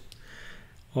it,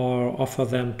 or offer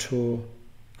them to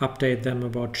update them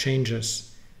about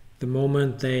changes. The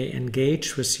moment they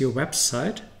engage with your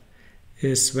website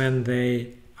is when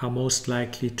they are most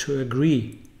likely to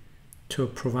agree to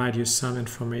provide you some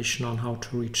information on how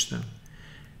to reach them,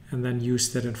 and then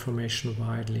use that information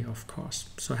widely, of course.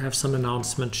 So have some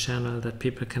announcement channel that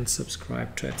people can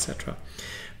subscribe to, etc.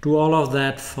 Do all of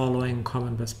that following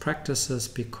common best practices,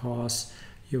 because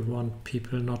you want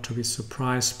people not to be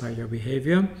surprised by your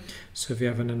behavior. So if you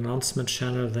have an announcement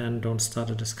channel, then don't start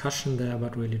a discussion there,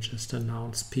 but really just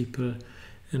announce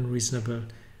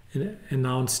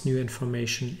announce new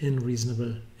information in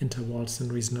reasonable intervals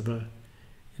and reasonable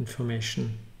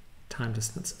information time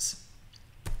distances.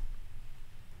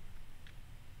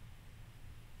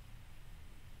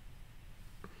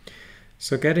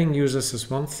 So getting users is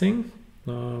one thing.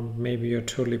 Maybe you're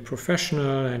totally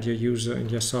professional and your user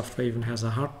and your software even has a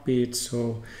heartbeat,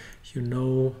 so you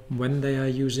know when they are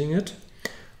using it,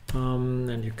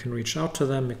 and you can reach out to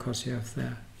them because you have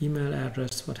their email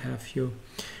address, what have you.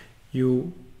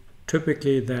 You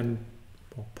typically then,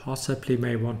 or possibly,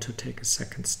 may want to take a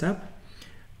second step.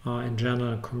 In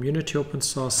general, in community open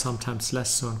source, sometimes less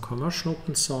so in commercial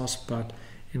open source, but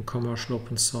in commercial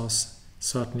open source,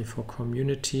 certainly for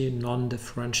community,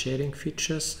 non-differentiating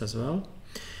features as well.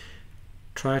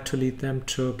 Try to lead them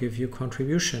to give you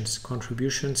contributions.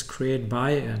 Contributions create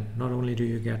buy-in. Not only do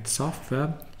you get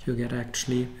software, you get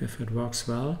actually, if it works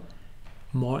well,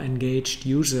 more engaged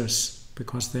users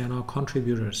because they are now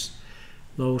contributors.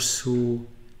 Those who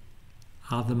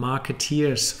are the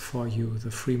marketeers for you, the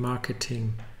free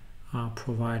marketing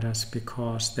providers,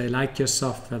 because they like your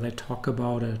software, they talk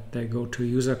about it, they go to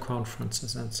user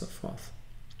conferences and so forth.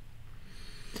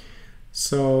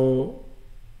 So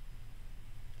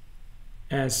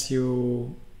as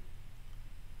you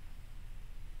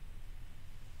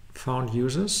found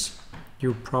users,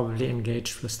 you probably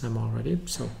engaged with them already,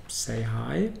 so say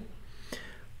hi.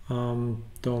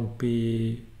 Don't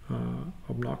be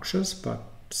obnoxious, but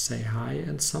say hi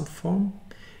in some form.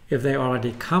 If they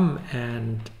already come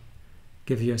and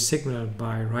give you a signal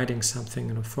by writing something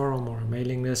in a forum or a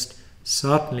mailing list,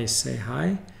 certainly say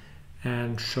hi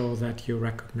and show that you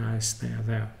recognize they are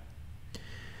there.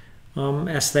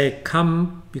 As they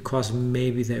come, because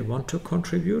maybe they want to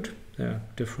contribute, there are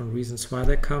different reasons why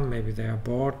they come. Maybe they are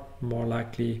bored, more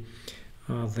likely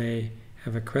they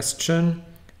have a question,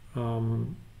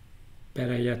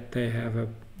 better yet they have a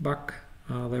bug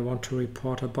they want to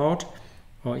report about,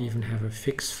 or even have a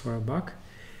fix for a bug.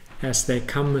 As they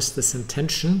come with this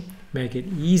intention, make it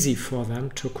easy for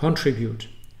them to contribute.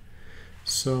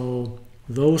 So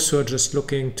those who are just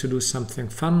looking to do something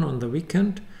fun on the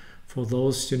weekend, for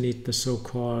those you need the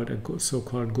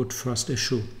so-called good first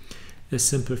issue, a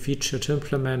simple feature to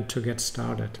implement to get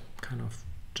started, kind of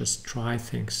just try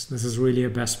things. This is really a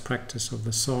best practice of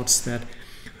the sorts that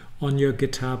on your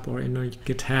GitHub or in a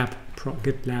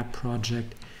GitLab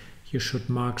project, you should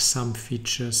mark some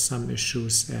features, some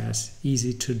issues as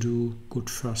easy to do, good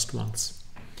first ones.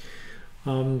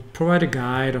 Provide a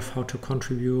guide of how to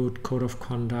contribute, code of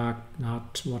conduct,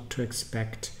 not what to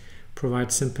expect.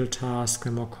 Provide simple tasks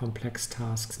and more complex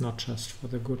tasks, not just for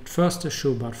the good first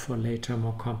issue, but for later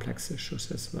more complex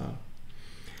issues as well.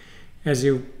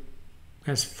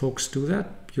 As folks do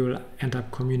that, you'll end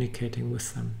up communicating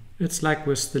with them. It's like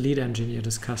with the lead engineer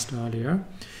discussed earlier.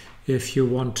 If you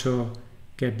want to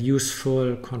get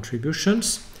useful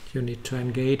contributions, you need to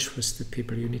engage with the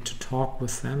people, you need to talk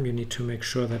with them, you need to make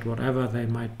sure that whatever they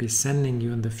might be sending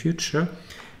you in the future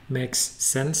makes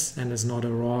sense and is not a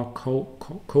raw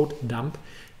code dump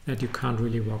that you can't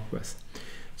really work with.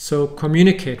 So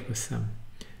communicate with them.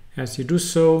 As you do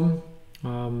so,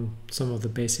 some of the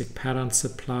basic patterns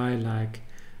apply, like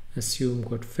assume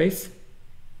good faith.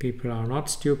 People are not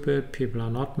stupid, people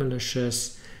are not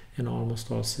malicious in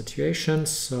almost all situations,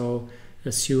 so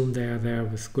assume they are there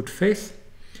with good faith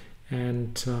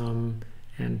and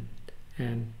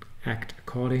act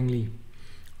accordingly.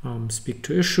 Speak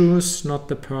to issues, not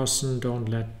the person. Don't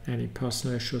let any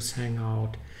personal issues hang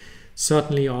out.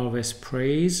 Certainly always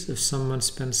praise if someone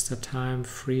spends their time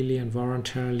freely and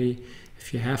voluntarily.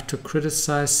 If you have to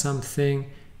criticize something,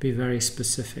 be very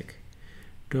specific.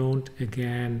 Don't,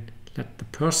 again, let the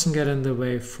person get in the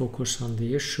way. Focus on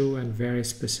the issue and very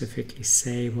specifically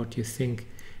say what you think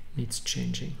needs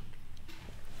changing.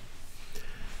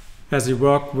 As you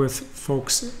work with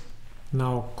folks,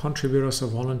 now contributors or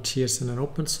volunteers in an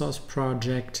open source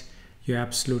project, you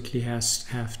absolutely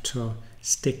have to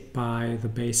stick by the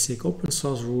basic open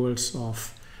source rules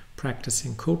of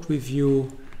practicing code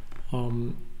review.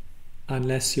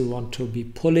 Unless you want to be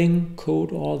pulling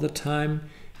code all the time,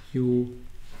 you,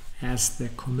 as the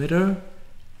committer,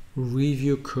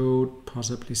 review code,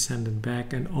 possibly send it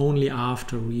back, and only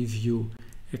after review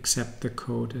accept the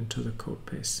code into the code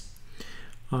base.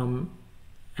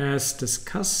 As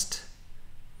discussed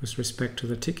with respect to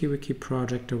the TikiWiki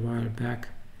project a while back,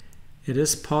 it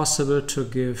is possible to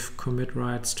give commit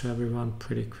rights to everyone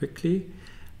pretty quickly,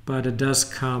 but it does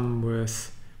come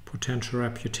with potential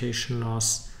reputation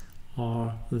loss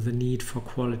or the need for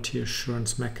quality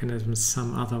assurance mechanisms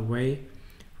some other way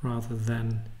rather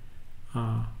than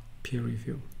peer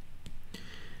review.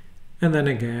 And then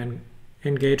again,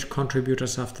 engage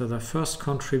contributors after the first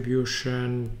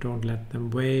contribution. Don't let them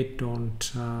wait.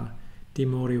 Don't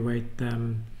demotivate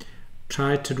them.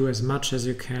 Try to do as much as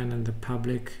you can in the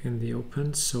public, in the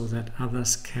open, so that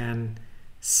others can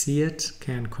see it,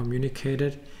 can communicate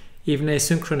it, even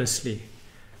asynchronously.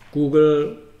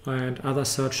 Google and other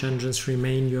search engines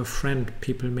remain your friend.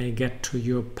 People may get to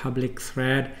your public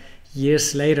thread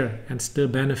years later and still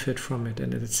benefit from it,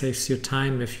 and it saves you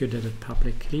time if you did it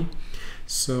publicly.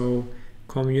 So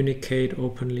communicate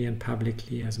openly and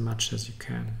publicly as much as you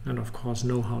can, and of course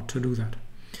know how to do that.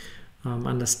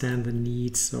 Understand the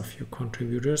needs of your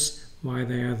contributors, why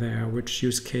they are there, which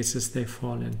use cases they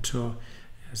fall into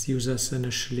as users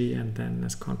initially and then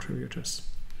as contributors.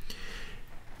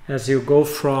 As you go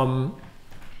from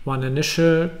one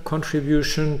initial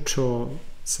contribution to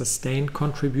sustained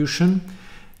contribution,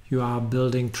 you are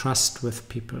building trust with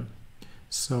people.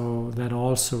 So that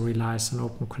also relies on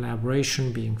open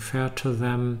collaboration, being fair to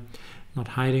them, not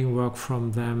hiding work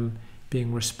from them,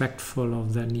 being respectful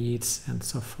of their needs, and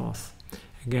so forth.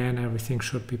 Again, everything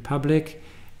should be public,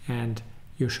 and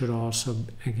you should also,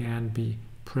 again, be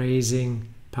praising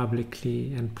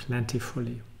publicly and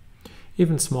plentifully.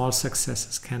 Even small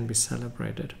successes can be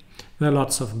celebrated. There are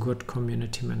lots of good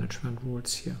community management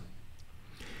rules here.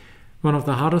 One of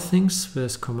the harder things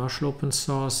with commercial open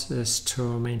source is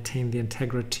to maintain the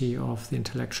integrity of the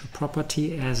intellectual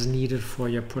property as needed for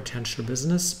your potential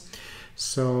business.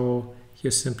 So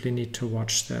you simply need to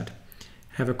watch that.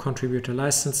 Have a contributor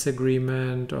license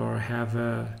agreement or have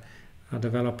a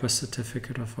developer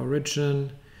certificate of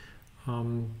origin.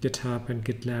 GitHub and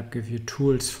GitLab give you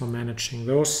tools for managing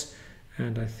those.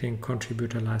 And I think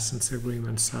contributor license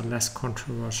agreements are less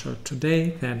controversial today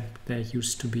than they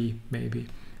used to be maybe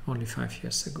only 5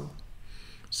 years ago.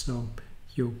 So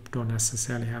you don't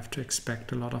necessarily have to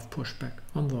expect a lot of pushback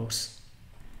on those.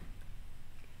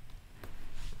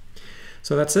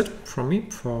 So that's it from me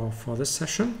for this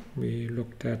session. We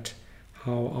looked at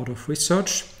how out of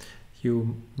research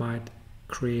you might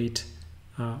create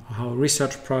how a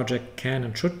research project can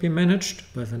and should be managed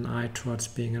with an eye towards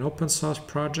being an open source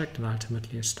project and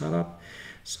ultimately a startup.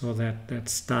 So that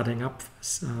starting up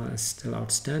is still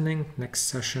outstanding. Next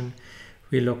session,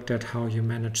 we looked at how you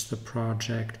manage the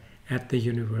project at the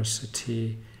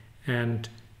university and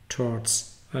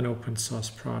towards an open source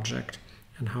project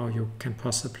and how you can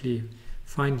possibly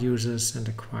find users and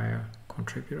acquire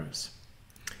contributors.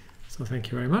 So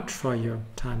thank you very much for your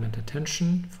time and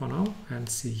attention for now, and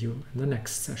see you in the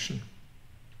next session.